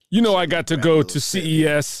You know, I got to go to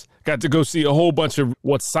CES, got to go see a whole bunch of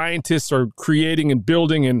what scientists are creating and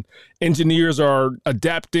building, and engineers are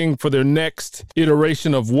adapting for their next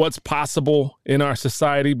iteration of what's possible in our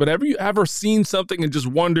society. But have you ever seen something and just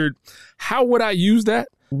wondered, how would I use that?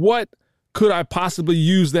 What could I possibly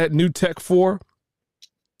use that new tech for?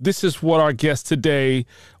 This is what our guest today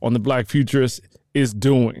on The Black Futurist is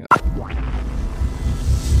doing.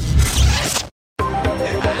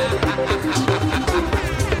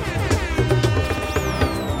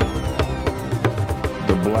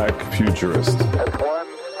 Black Futurist. That's one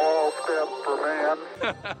small step for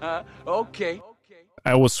man. Okay.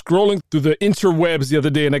 I was scrolling through the interwebs the other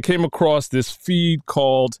day and I came across this feed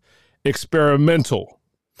called Experimental.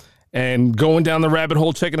 And going down the rabbit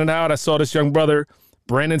hole, checking it out, I saw this young brother,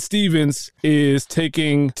 Brandon Stevens, is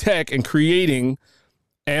taking tech and creating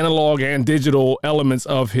analog and digital elements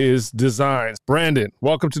of his designs. Brandon,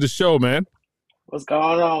 welcome to the show, man. What's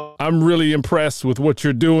going on? I'm really impressed with what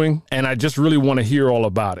you're doing, and I just really want to hear all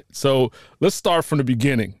about it. So let's start from the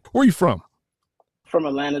beginning. Where are you from? From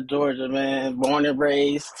Atlanta, Georgia, man. Born and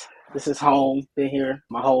raised. This is home. Been here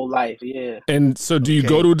my whole life, yeah. And so do you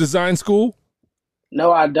go to a design school?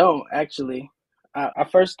 No, I don't, actually. I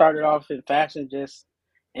first started off in fashion, just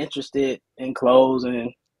interested in clothes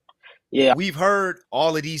and yeah. We've heard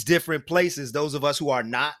all of these different places, those of us who are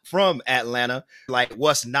not from Atlanta, like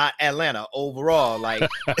what's not Atlanta overall, like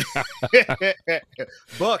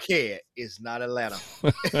Buckhead is not Atlanta.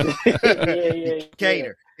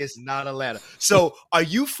 Decatur is not Atlanta. So are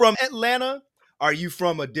you from Atlanta? Are you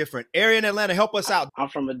from a different area in Atlanta? Help us out. I'm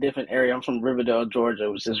from a different area. I'm from Riverdale,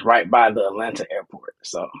 Georgia, which is right by the Atlanta airport.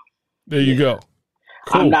 So there you go.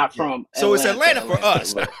 Cool. I'm not from Atlanta. So it's Atlanta for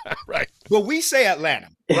us. Right. Well, we say Atlanta,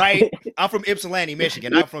 right? I'm from Ypsilanti,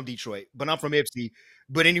 Michigan. I'm from Detroit, but I'm from Ypsi.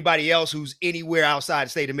 But anybody else who's anywhere outside the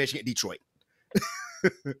state of Michigan, Detroit.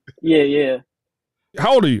 Yeah.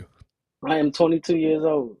 How old are you? I am 22 years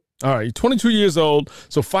old. All right, you're 22 years old.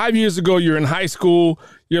 So 5 years ago, you're in high school.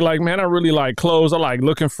 You're like, man, I really like clothes. I like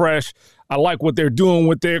looking fresh. I like what they're doing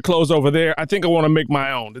with their clothes over there. I think I want to make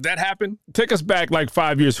my own. Did that happen? Take us back like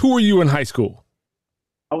 5 years. Who were you in high school?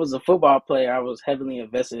 I was a football player. I was heavily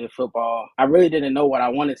invested in football. I really didn't know what I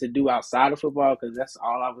wanted to do outside of football because that's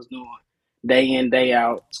all I was doing day in, day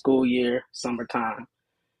out, school year, summertime.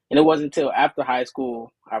 And it wasn't until after high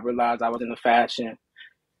school I realized I was into fashion.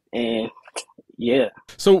 And yeah.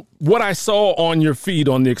 So what I saw on your feed,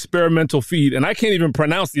 on the experimental feed, and I can't even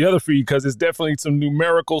pronounce the other feed because it's definitely some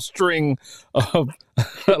numerical string of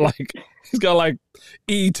like, he's got like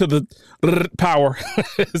E to the power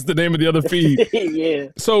is the name of the other feed. Yeah.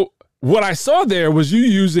 So what I saw there was you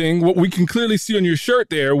using what we can clearly see on your shirt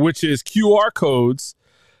there, which is QR codes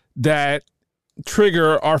that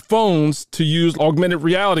trigger our phones to use augmented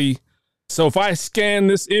reality. So if I scan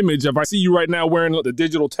this image, if I see you right now wearing the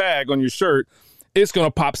digital tag on your shirt, it's going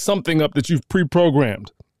to pop something up that you've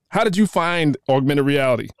pre-programmed. How did you find augmented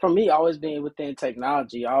reality? For me, always being within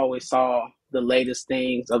technology, I always saw the latest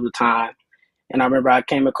things of the time. And I remember I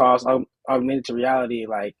came across augmented reality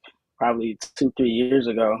like probably 2-3 years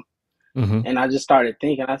ago. Mm-hmm. And I just started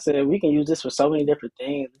thinking, I said, we can use this for so many different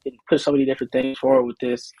things. We can push so many different things forward with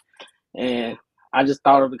this. And I just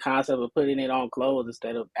thought of the concept of putting it on clothes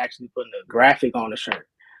instead of actually putting a graphic on the shirt.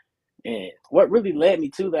 And what really led me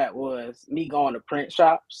to that was me going to print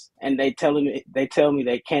shops and they tell me they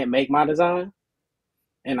can't make my design.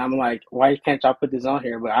 And I'm like, why can't y'all put this on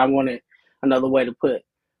here? But I wanted another way to put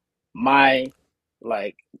my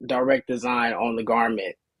like direct design on the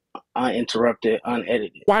garment, uninterrupted,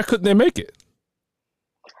 unedited. Why couldn't they make it?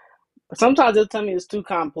 Sometimes they'll tell me it's too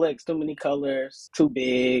complex, too many colors, too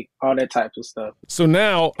big, all that type of stuff. So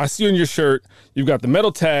now I see on your shirt, you've got the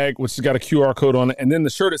metal tag, which has got a QR code on it, and then the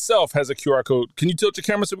shirt itself has a QR code. Can you tilt your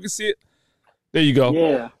camera so we can see it? There you go.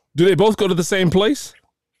 Yeah. Do they both go to the same place?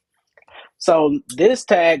 So this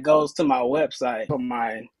tag goes to my website for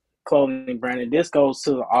my clothing brand, and this goes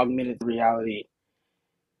to the augmented reality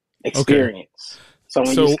experience. Okay. So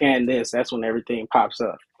when you scan this, that's when everything pops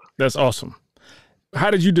up. That's awesome. How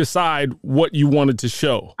did you decide what you wanted to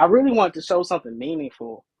show? I really wanted to show something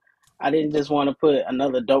meaningful. I didn't just want to put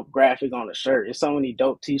another dope graphic on a shirt. There's so many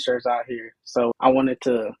dope t-shirts out here. So I wanted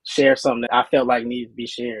to share something that I felt like needed to be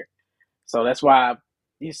shared. So that's why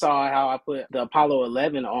you saw how I put the Apollo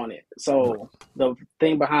 11 on it. So the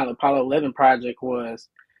thing behind the Apollo 11 project was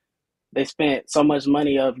they spent so much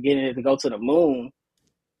money of getting it to go to the moon,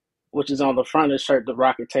 which is on the front of the shirt, the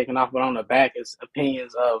rocket taking off, but on the back is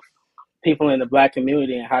opinions of people in the Black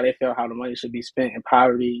community and how they feel how the money should be spent in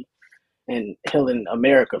poverty and healing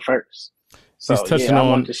America first. So I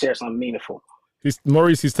wanted to share something meaningful.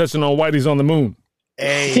 Maurice, he's touching on Whitey's on the moon.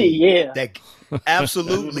 Hey, Yeah. that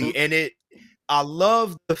absolutely. And I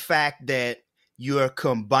love the fact that you're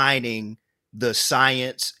combining the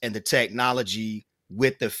science and the technology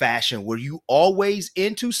with the fashion. Were you always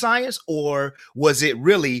into science, or was it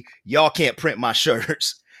really y'all can't print my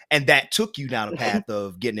shirts and that took you down a path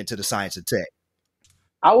of getting into the science and tech?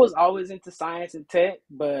 I was always into science and tech,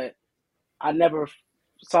 but I never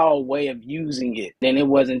saw a way of using it. Then it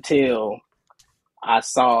wasn't until I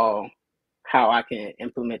saw how I can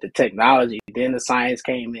implement the technology. Then the science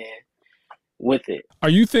came in with it. Are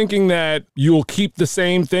you thinking that you'll keep the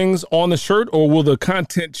same things on the shirt, or will the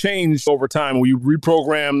content change over time? Will you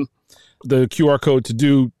reprogram the QR code to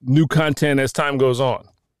do new content as time goes on?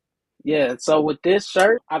 Yeah, so with this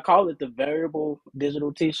shirt, I call it the variable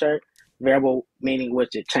digital t-shirt. Variable meaning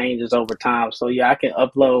which it changes over time. So yeah, I can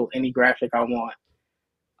upload any graphic I want.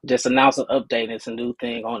 Just announce an update and it's a new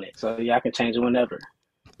thing on it. So yeah, I can change it whenever.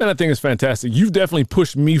 And I think it's fantastic. You've definitely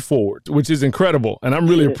pushed me forward, which is incredible. And I'm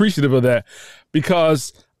really appreciative of that,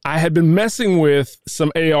 because I had been messing with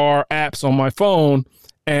some AR apps on my phone.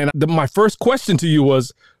 And my first question to you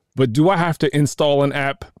was, but do I have to install an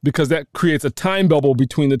app? Because that creates a time bubble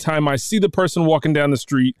between the time I see the person walking down the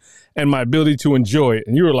street and my ability to enjoy it.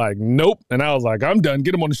 And you were like, nope. And I was like, I'm done.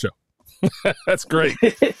 Get them on the show. That's great.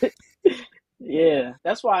 Yeah,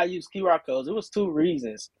 that's why I use QR codes. It was two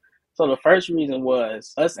reasons. So the first reason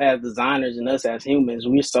was us as designers and us as humans,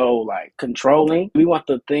 we're so like controlling. We want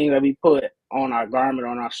the thing that we put on our garment,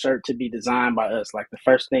 on our shirt, to be designed by us. Like the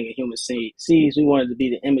first thing a human sees, we want it to be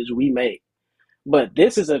the image we make. But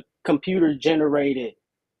this is a computer generated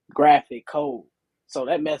graphic code. So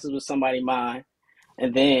that messes with somebody's mind.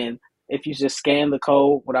 And then if you just scan the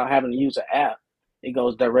code without having to use an app, it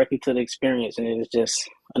goes directly to the experience, and it's just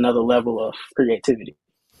another level of creativity.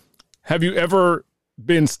 Have you ever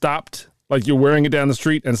been stopped, like you're wearing it down the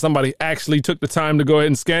street and somebody actually took the time to go ahead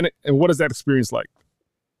and scan it? And what is that experience like?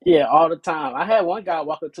 Yeah, all the time. I had one guy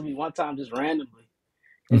walk up to me one time just randomly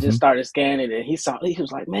and just started scanning it. He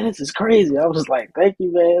was like, man, this is crazy. I was like, thank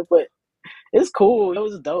you, man. But it's cool. It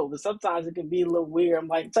was dope. But sometimes it can be a little weird. I'm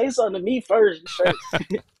like, say something to me first.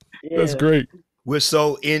 Yeah. That's great. We're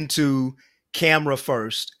so into camera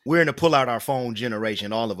first. We're in the pull out our phone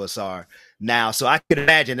generation. All of us are now. So I could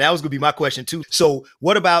imagine that was going to be my question too. So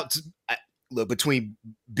what about, look, between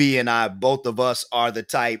B and I, both of us are the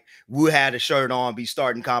type, we had a shirt on, be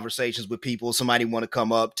starting conversations with people. Somebody want to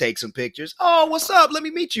come up, take some pictures. Oh, what's up? Let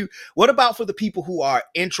me meet you. What about for the people who are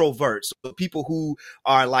introverts, the people who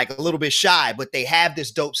are like a little bit shy, but they have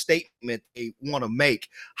this dope statement they want to make?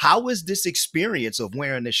 How is this experience of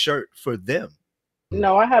wearing this shirt for them?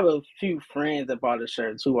 No, I have a few friends that bought the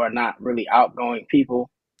shirts who are not really outgoing people.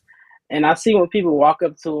 And I see when people walk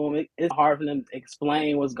up to them, it's hard for them to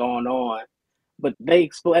explain what's going on. But they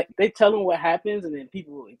tell them what happens, and then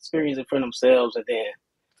people experience it for themselves, and then,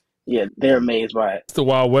 yeah, they're amazed by it. It's the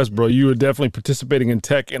Wild West, bro. You are definitely participating in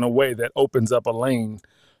tech in a way that opens up a lane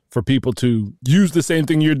for people to use the same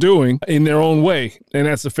thing you're doing in their own way. And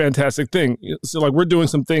that's a fantastic thing. So like we're doing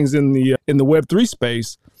some things in the Web3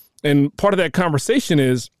 space. And part of that conversation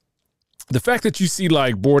is the fact that you see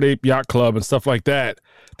like Bored Ape Yacht Club and stuff like that.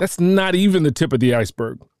 That's not even the tip of the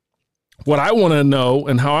iceberg. What I want to know,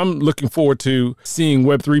 and how I'm looking forward to seeing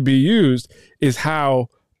Web3 be used, is how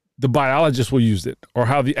the biologist will use it, or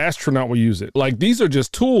how the astronaut will use it. Like, these are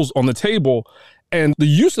just tools on the table, and the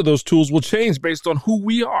use of those tools will change based on who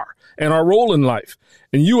we are and our role in life.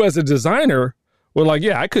 And you as a designer were like,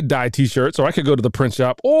 yeah, I could dye t-shirts, or I could go to the print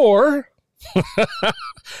shop, or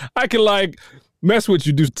I could like mess with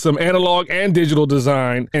you, do some analog and digital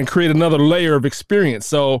design and create another layer of experience.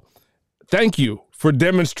 So thank you for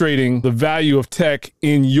demonstrating the value of tech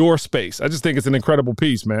in your space. I just think it's an incredible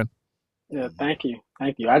piece, man. Yeah, thank you.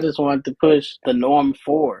 Thank you. I just wanted to push the norm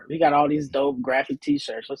forward. We got all these dope graphic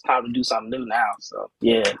t-shirts. It's time to do something new now. So,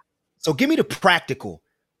 yeah. So give me the practical.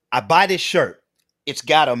 I buy this shirt. It's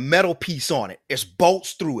got a metal piece on it. It's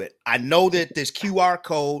bolts through it. I know that this QR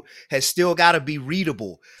code has still got to be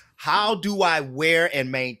readable. How do I wear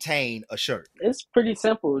and maintain a shirt? It's pretty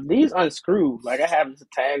simple. These unscrew. Like, I have this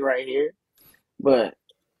tag right here, but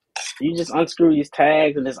you just unscrew these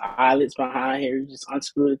tags and there's eyelets behind here. You just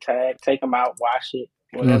unscrew the tag, take them out, wash it,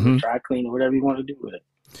 whatever, dry clean it, whatever you want to do with it.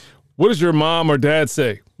 What does your mom or dad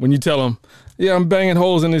say when you tell them, yeah, I'm banging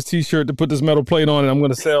holes in this t-shirt to put this metal plate on and I'm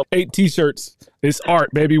going to sell 8 t-shirts. It's art,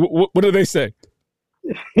 baby. What do they say?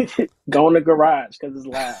 Go in the garage because it's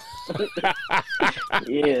loud.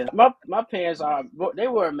 Yeah. My parents they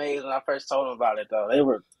were amazed when I first told them about it, though. They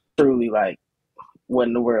were truly like, what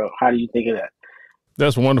in the world? How do you think of that?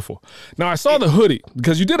 That's wonderful. Now, I saw the hoodie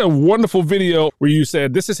because you did a wonderful video where you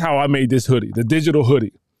said, this is how I made this hoodie, the digital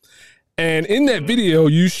hoodie. And in that video,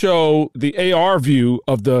 you show the AR view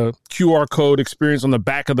of the QR code experience on the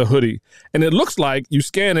back of the hoodie. And it looks like you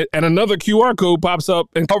scan it and another QR code pops up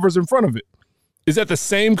and covers in front of it. Is that the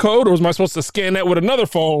same code, or was I supposed to scan that with another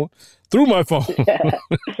phone through my phone?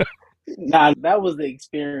 Nah, that was the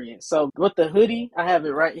experience. So with the hoodie, I have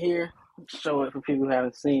it right here. Show it for people who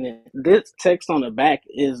haven't seen it. This text on the back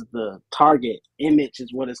is the target image,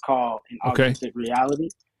 is what it's called in augmented reality.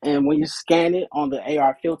 And when you scan it on the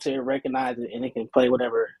AR filter, it recognizes it and it can play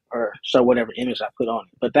whatever or show whatever image I put on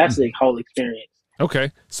it. But that's the whole experience.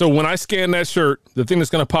 Okay. So when I scan that shirt, the thing that's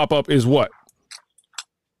going to pop up is what?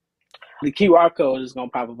 The QR code is going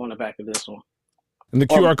to pop up on the back of this one. And the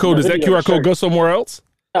QR code, does that QR code go somewhere else?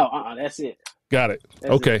 No, that's it. Got it.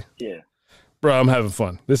 That's okay. It. Yeah. Bro, I'm having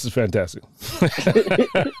fun. This is fantastic.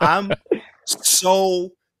 I'm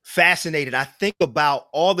so fascinated. I think about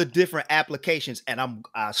all the different applications, and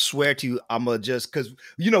I swear to you, I'm gonna just, because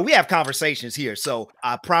we have conversations here. So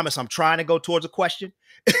I promise I'm trying to go towards a question,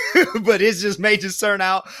 but it just may just turn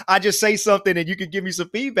out I just say something and you can give me some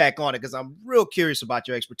feedback on it, because I'm real curious about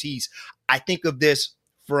your expertise. I think of this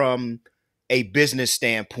from a business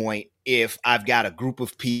standpoint. If I've got a group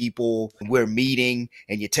of people, we're meeting,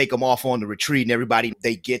 and you take them off on the retreat, and everybody,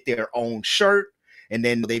 they get their own shirt, and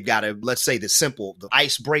then they've got let's say the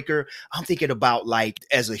icebreaker. I'm thinking about, like,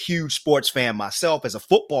 as a huge sports fan myself, as a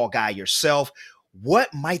football guy yourself,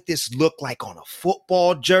 what might this look like on a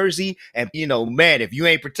football jersey? And, man, if you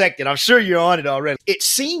ain't protected, I'm sure you're on it already. It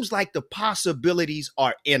seems like the possibilities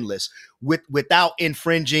are endless without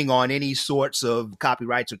infringing on any sorts of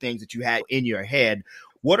copyrights or things that you had in your head.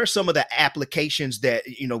 What are some of the applications that,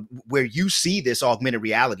 where you see this augmented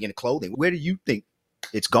reality in clothing? Where do you think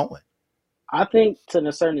it's going? I think to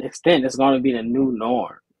a certain extent, it's going to be the new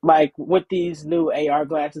norm. Like with these new AR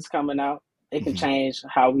glasses coming out, it can change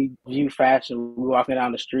how we view fashion. We're walking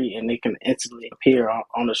down the street and it can instantly appear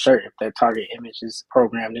on the shirt if that target image is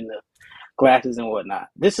programmed in the glasses and whatnot.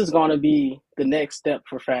 This is going to be the next step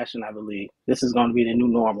for fashion, I believe. This is going to be the new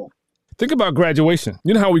normal. Think about graduation.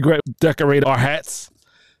 You know how we decorate our hats?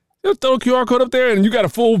 You throw a QR code up there and you got a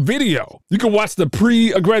full video. You can watch the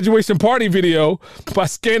pre-graduation party video by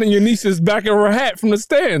scanning your niece's back of her hat from the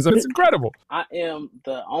stands. It's incredible. I am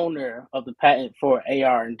the owner of the patent for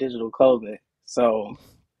AR and digital clothing. So,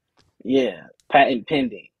 yeah, patent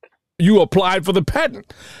pending. You applied for the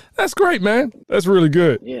patent. That's great, man. That's really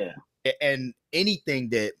good. Yeah. And anything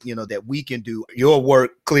that, that we can do, your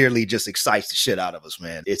work clearly just excites the shit out of us,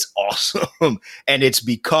 man. It's awesome. And it's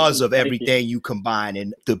because of everything you combine,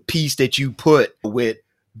 and the piece that you put with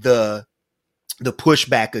the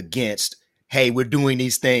pushback against, hey, we're doing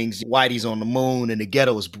these things, Whitey's on the moon and the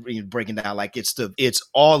ghetto is breaking down. Like it's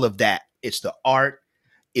all of that. It's the art,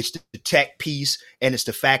 it's the tech piece, and it's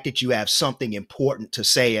the fact that you have something important to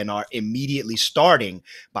say and are immediately starting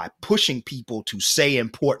by pushing people to say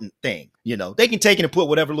important things. They can take it and put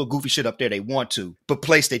whatever little goofy shit up there they want to, but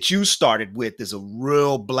place that you started with is a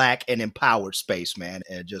real Black and empowered space, man.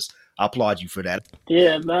 And I applaud you for that.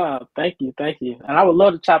 Yeah, no, thank you. And I would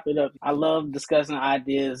love to chop it up. I love discussing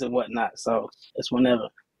ideas and whatnot, so it's whenever.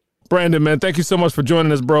 Brandon, man, thank you so much for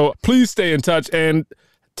joining us, bro. Please stay in touch and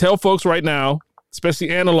tell folks right now,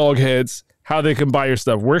 especially analog heads, how they can buy your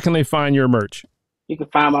stuff. Where can they find your merch? You can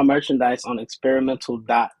find my merchandise on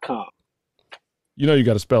experimental.com. You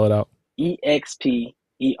got to spell it out. EXPERIMENTUL.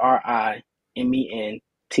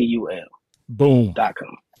 Boom.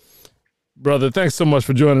 .com. Brother, thanks so much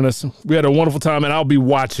for joining us. We had a wonderful time, and I'll be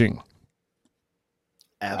watching.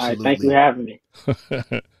 Absolutely. All right, thank you for having me.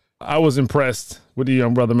 I was impressed with the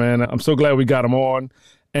young brother, man. I'm so glad we got him on.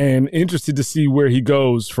 And interested to see where he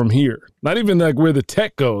goes from here. Not even like where the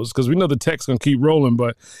tech goes, because we know the tech's going to keep rolling,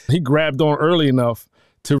 but he grabbed on early enough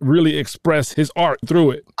to really express his art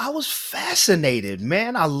through it. I was fascinated,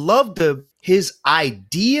 man. I loved his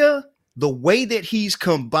idea, the way that he's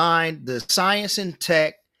combined the science and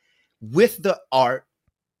tech with the art,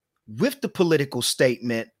 with the political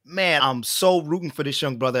statement. Man, I'm so rooting for this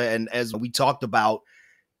young brother. And as we talked about,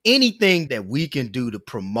 anything that we can do to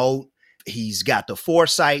promote, he's got the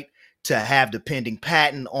foresight to have the pending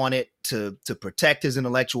patent on it to protect his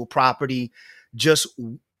intellectual property. Just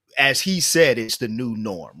as he said, it's the new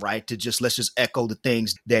norm, right? Let's just echo the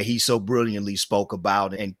things that he so brilliantly spoke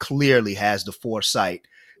about and clearly has the foresight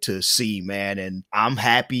to see, man. And I'm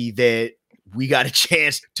happy that we got a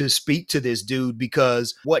chance to speak to this dude,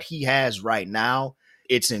 because what he has right now,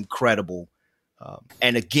 it's incredible.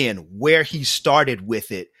 And again, where he started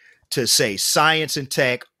with it, to say science and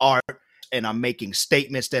tech, art, and I'm making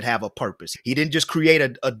statements that have a purpose. He didn't just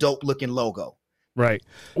create a dope looking logo. Right.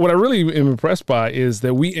 What I really am impressed by is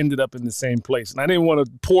that we ended up in the same place. And I didn't want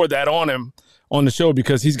to pour that on him on the show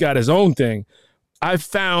because he's got his own thing. I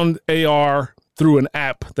found AR through an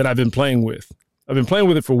app that I've been playing with. I've been playing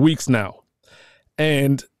with it for weeks now.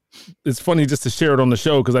 And it's funny just to share it on the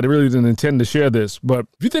show because I really didn't intend to share this. But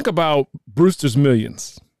if you think about Brewster's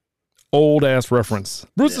Millions, old ass reference.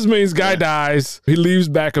 Brewster's Millions, guy dies. He leaves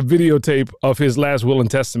back a videotape of his last will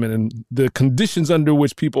and testament and the conditions under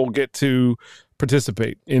which people get to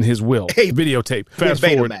participate in his will. Videotape. Fast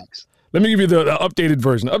forward. Let me give you the updated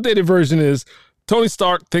version. The updated version is Tony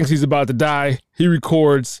Stark thinks he's about to die. He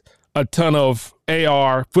records a ton of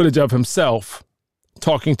AR footage of himself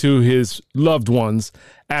talking to his loved ones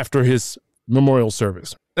after his memorial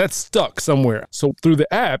service. That's stuck somewhere. So through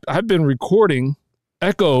the app, I've been recording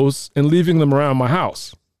echoes and leaving them around my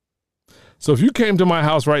house. So if you came to my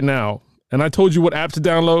house right now and I told you what app to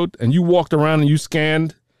download and you walked around and you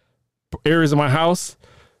scanned areas of my house,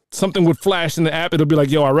 something would flash in the app. It'll be like,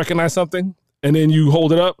 yo, I recognize something. And then you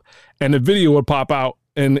hold it up and the video would pop out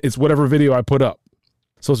and it's whatever video I put up.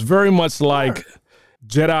 So it's very much like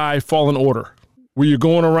Jedi Fallen Order, where you're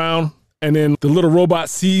going around and then the little robot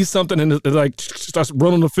sees something and it like starts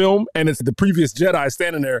running the film and it's the previous Jedi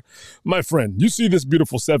standing there. My friend, you see this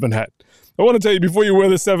beautiful 7 hat. I want to tell you, before you wear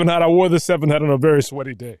this 7 hat, I wore this 7 hat on a very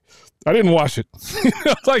sweaty day. I didn't wash it.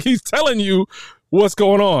 It's like he's telling you what's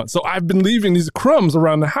going on. So I've been leaving these crumbs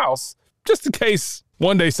around the house just in case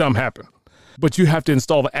one day something happened. But you have to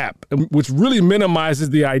install the app, which really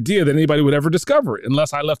minimizes the idea that anybody would ever discover it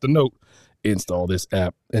unless I left a note. Install this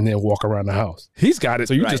app and then walk around the house. He's got it.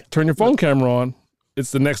 So you just turn your phone camera on.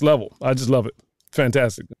 It's the next level. I just love it.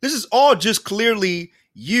 Fantastic. This is all just clearly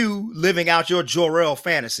you living out your Jor-El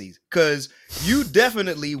fantasies, because you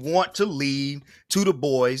definitely want to leave to the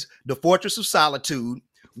boys the Fortress of Solitude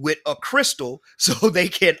with a crystal so they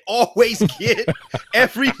can always get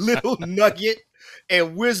every little nugget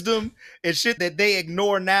and wisdom and shit that they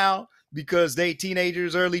ignore now because they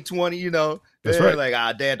teenagers, early 20, you know. That's they're right.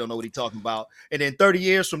 like, dad don't know what he's talking about. And then 30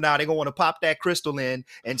 years from now, they're going to want to pop that crystal in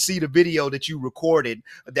and see the video that you recorded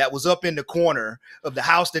that was up in the corner of the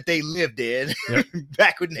house that they lived in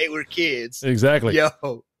back when they were kids. Exactly.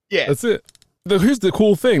 Yo, yeah. That's it. Here's the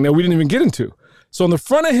cool thing that we didn't even get into. So on the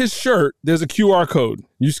front of his shirt, there's a QR code.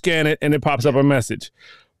 You scan it and it pops up a message.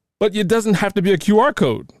 But it doesn't have to be a QR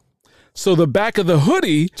code. So the back of the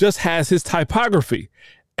hoodie just has his typography.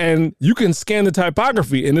 And you can scan the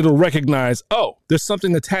typography and it'll recognize, oh, there's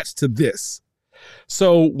something attached to this.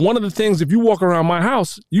 So one of the things, if you walk around my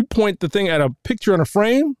house, you point the thing at a picture in a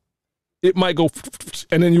frame, it might go,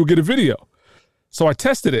 and then you'll get a video. So I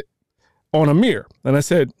tested it on a mirror and I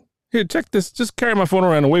said, here, check this. Just carry my phone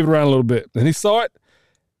around and wave it around a little bit. And he saw it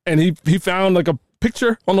and he found like a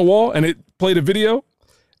picture on the wall and it played a video.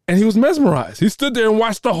 And he was mesmerized. He stood there and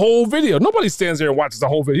watched the whole video. Nobody stands there and watches the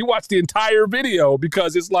whole video. He watched the entire video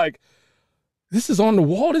because it's like, this is on the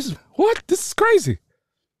wall. This is crazy.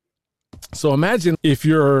 So imagine if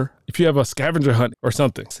you have a scavenger hunt or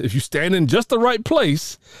something. If you stand in just the right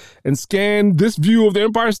place and scan this view of the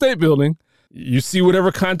Empire State Building, you see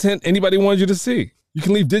whatever content anybody wants you to see. You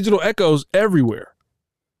can leave digital echoes everywhere.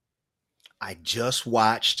 I just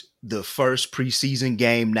watched the first preseason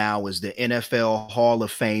game now is the NFL Hall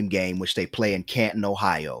of Fame game, which they play in Canton,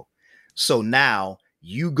 Ohio. So now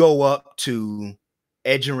you go up to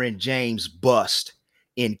Edgerrin James' bust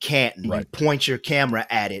in Canton, you point your camera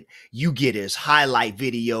at it, you get his highlight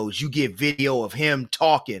videos, you get video of him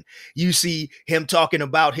talking, you see him talking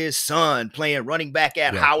about his son playing running back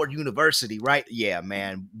at Howard University, right? Yeah,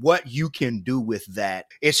 man, what you can do with that.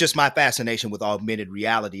 It's just my fascination with augmented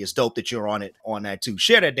reality. It's dope that you're on that too.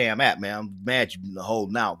 Share that damn app, man. I'm mad you're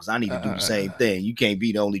holding out because I need to do the same thing. You can't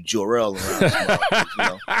be the only Jor-El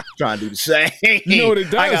around trying to do the same. You know what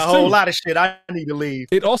it does? I got a whole lot of shit I need to leave.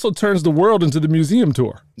 It also turns the world into the museum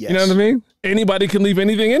tour. Yes. You know what I mean? Anybody can leave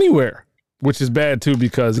anything anywhere, which is bad too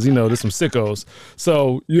because, there's some sickos.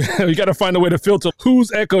 So you got to find a way to filter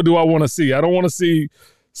whose echo do I want to see. I don't want to see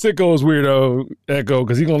sicko's weirdo echo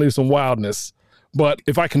because he's going to leave some wildness. But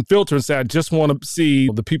if I can filter and say, I just want to see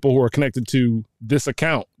the people who are connected to this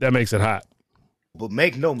account, that makes it hot. But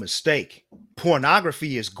make no mistake,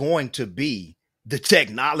 pornography is going to be the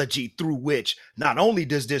technology through which not only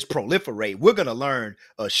does this proliferate, we're going to learn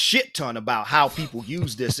a shit ton about how people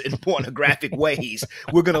use this in pornographic ways.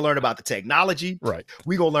 We're going to learn about the technology. Right.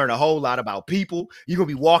 We're going to learn a whole lot about people. You're going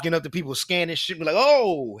to be walking up to people scanning shit and be like,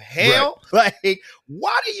 oh, hell. Right. Like,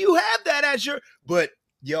 why do you have that as your... But,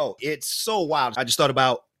 yo, it's so wild. I just thought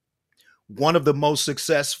about One of the most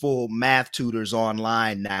successful math tutors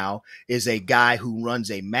online now is a guy who runs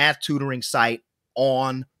a math tutoring site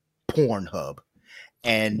on Pornhub.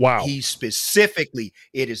 And Wow. he specifically,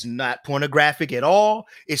 it is not pornographic at all.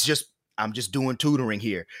 It's just, I'm just doing tutoring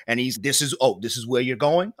here. And this is where you're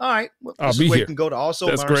going. All right. Well, I'll this be is where here. you can go to also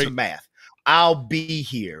That's learn great. some math. I'll be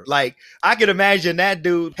here. Like, I could imagine that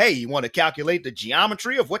dude. Hey, you want to calculate the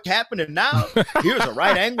geometry of what's happening now? Here's a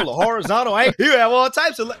right angle, a horizontal angle. You have all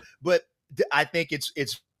types of, but I think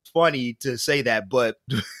it's funny to say that. But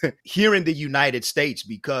here in the United States,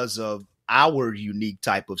 because of our unique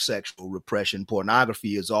type of sexual repression,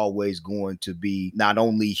 pornography is always going to be not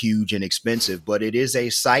only huge and expensive, but it is a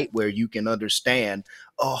site where you can understand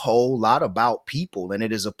a whole lot about people. And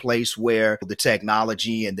it is a place where the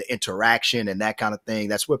technology and the interaction and that kind of thing,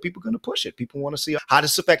 that's where people are going to push it. People want to see how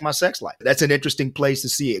does this affect my sex life. That's an interesting place to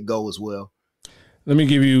see it go as well. Let me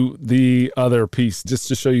give you the other piece just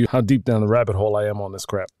to show you how deep down the rabbit hole I am on this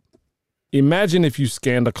crap. Imagine if you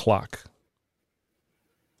scanned a clock.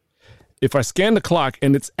 If I scan the clock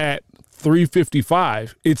and it's at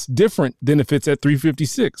 3:55, it's different than if it's at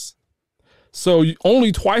 3:56. So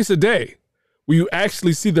only twice a day will you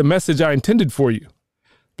actually see the message I intended for you,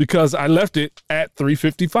 because I left it at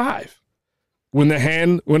 3:55. When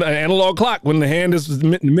an analog clock, when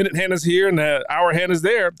the minute hand is here and the hour hand is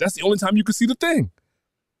there, that's the only time you can see the thing.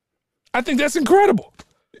 I think that's incredible.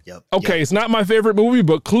 Yep. Okay, It's not my favorite movie,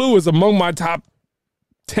 but Clue is among my top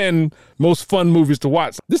 10 most fun movies to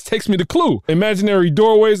watch. This takes me to Clue. Imaginary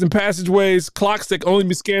doorways and passageways, clocks that can only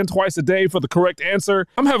be scanned twice a day for the correct answer.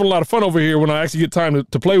 I'm having a lot of fun over here when I actually get time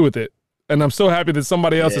to play with it. And I'm so happy that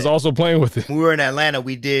somebody else is also playing with it. When we were in Atlanta,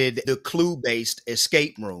 we did the Clue-based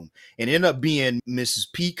escape room. And it ended up being Mrs.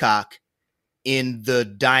 Peacock in the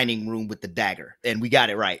dining room with the dagger. And we got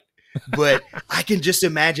it right. But I can just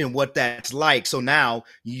imagine what that's like. So now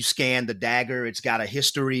you scan the dagger. It's got a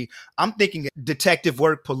history. I'm thinking detective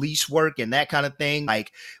work, police work, and that kind of thing.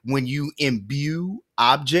 Like when you imbue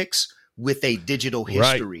objects with a digital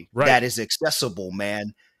history that is accessible,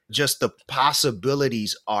 man. Just the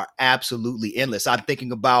possibilities are absolutely endless. I'm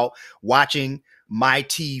thinking about watching my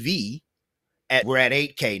TV. We're at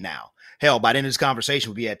 8K now. Hell, by the end of this conversation,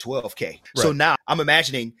 we'll be at 12K. Right. So now I'm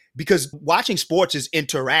imagining, because watching sports is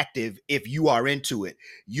interactive if you are into it.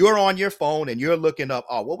 You're on your phone and you're looking up,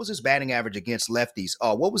 what was his batting average against lefties?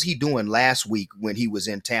 What was he doing last week when he was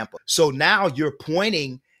in Tampa? So now you're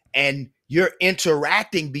pointing and you're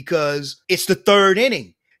interacting because it's the third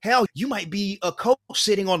inning. Hell, you might be a coach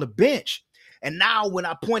sitting on the bench. And now when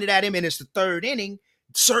I pointed at him and it's the third inning,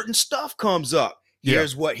 certain stuff comes up.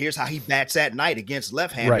 Here's how he bats at night against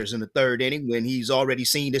left-handers in the third inning when he's already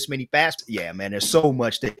seen this many fast. Yeah, man, there's so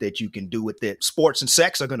much that you can do with it. Sports and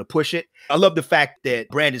sex are going to push it. I love the fact that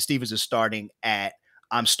Brandon Stevens is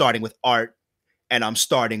I'm starting with art and I'm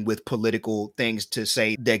starting with political things to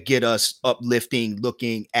say that get us uplifting,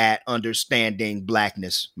 looking at, understanding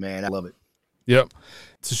Blackness. Man, I love it. Yep.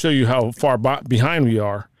 To show you how far behind we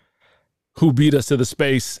are, who beat us to the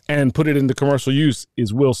space and put it into commercial use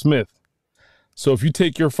is Will Smith. So if you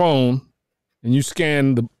take your phone and you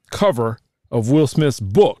scan the cover of Will Smith's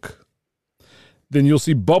book, then you'll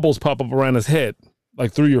see bubbles pop up around his head,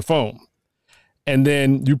 like through your phone. And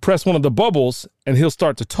then you press one of the bubbles and he'll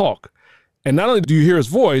start to talk. And not only do you hear his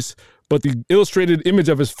voice, but the illustrated image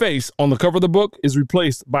of his face on the cover of the book is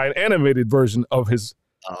replaced by an animated version of his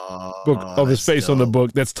face on the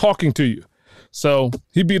book that's talking to you. So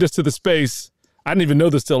he beat us to the space. I didn't even know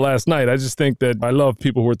this till last night. I just think that I love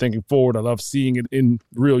people who are thinking forward. I love seeing it in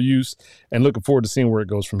real use and looking forward to seeing where it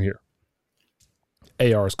goes from here.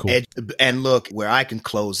 AR is cool. And look, where I can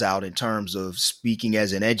close out in terms of speaking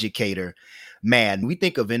as an educator, man, we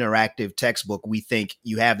think of interactive textbook. We think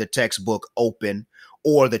you have the textbook open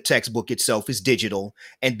or the textbook itself is digital,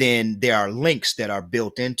 and then there are links that are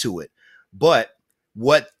built into it. But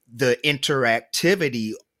what the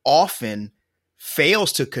interactivity often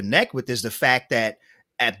fails to connect with is the fact that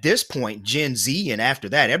at this point, Gen Z and after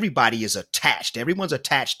that, everybody is attached. Everyone's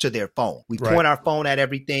attached to their phone. We point our phone at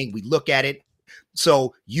everything. We look at it.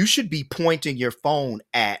 So you should be pointing your phone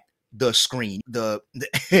at the screen.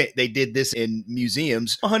 They did this in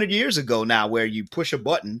museums 100 years ago now, where you push a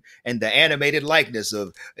button and the animated likeness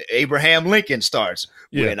of Abraham Lincoln starts.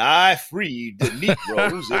 Yeah. When I freed the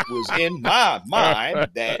Negroes, it was in my mind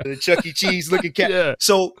that the Chuck E. Cheese looking cat. Yeah.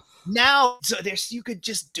 So now you could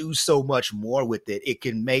just do so much more with it. It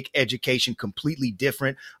can make education completely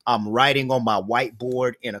different. I'm writing on my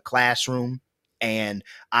whiteboard in a classroom, and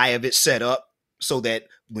I have it set up so that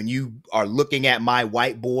when you are looking at my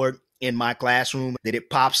whiteboard in my classroom, that it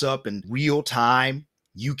pops up in real time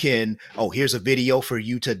you can, here's a video for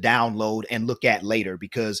you to download and look at later,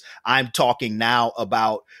 because I'm talking now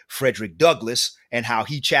about Frederick Douglass and how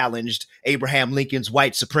he challenged Abraham Lincoln's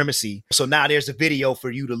white supremacy. So now there's a video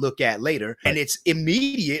for you to look at later, and it's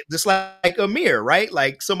immediate, just like a mirror, right?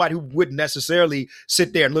 Like somebody who wouldn't necessarily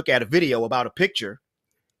sit there and look at a video about a picture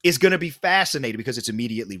is going to be fascinated because it's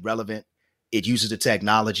immediately relevant. It uses the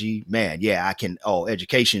technology. Man, yeah, I can,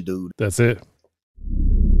 education, dude. That's it.